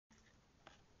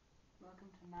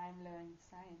welcome to Mind Blowing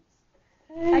Science.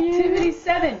 Activity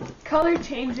 7, Color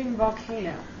Changing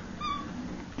Volcano.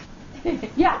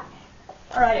 Yeah.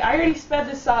 Alright, I already sped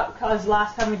this up because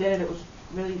last time we did it, it was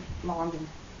really long and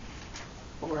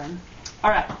boring.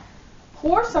 Alright,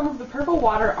 pour some of the purple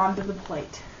water onto the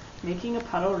plate, making a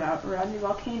puddle around your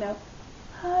volcano.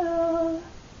 Puddle.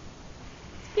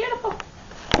 It's beautiful.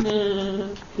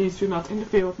 Please do not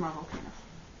interfere with my volcano.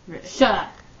 Really. Shut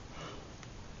up.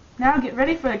 Now get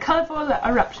ready for the colorful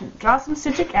eruption. Draw some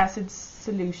citric acid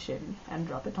solution and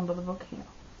drop it onto the volcano.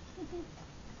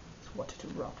 What it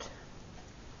erupt.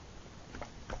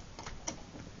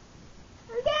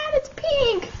 Oh God, it's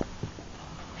pink!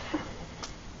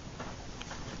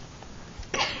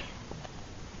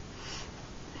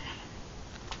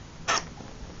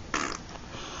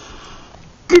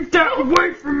 Get that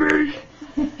away from me!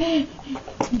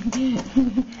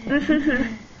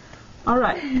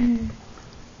 Alright.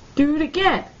 Do it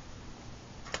again.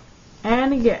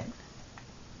 And again.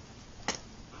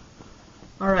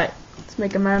 Alright, let's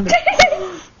make a mound of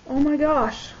oh my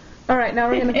gosh. Alright, now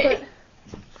we're going to put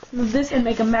some of this and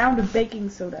make a mound of baking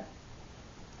soda.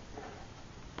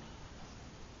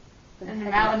 And a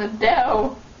mound of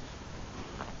dough.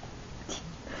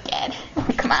 Good.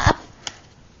 Come on.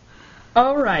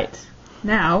 Alright,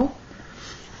 now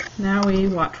we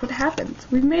watch what happens.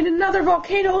 We've made another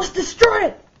volcano, let's destroy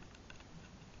it!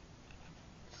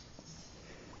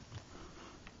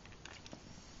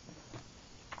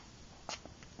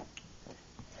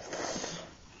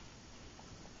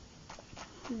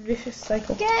 Vicious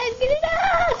cycle. Guys, get it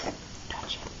off!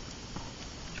 Touch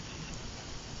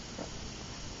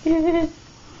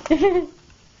it.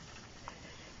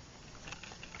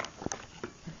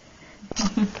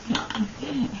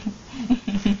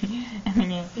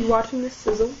 You watching this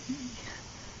sizzle?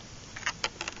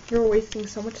 You're wasting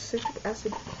so much citric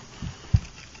acid.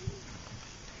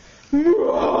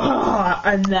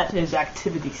 And that is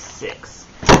activity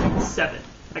 7.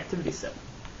 Activity 7.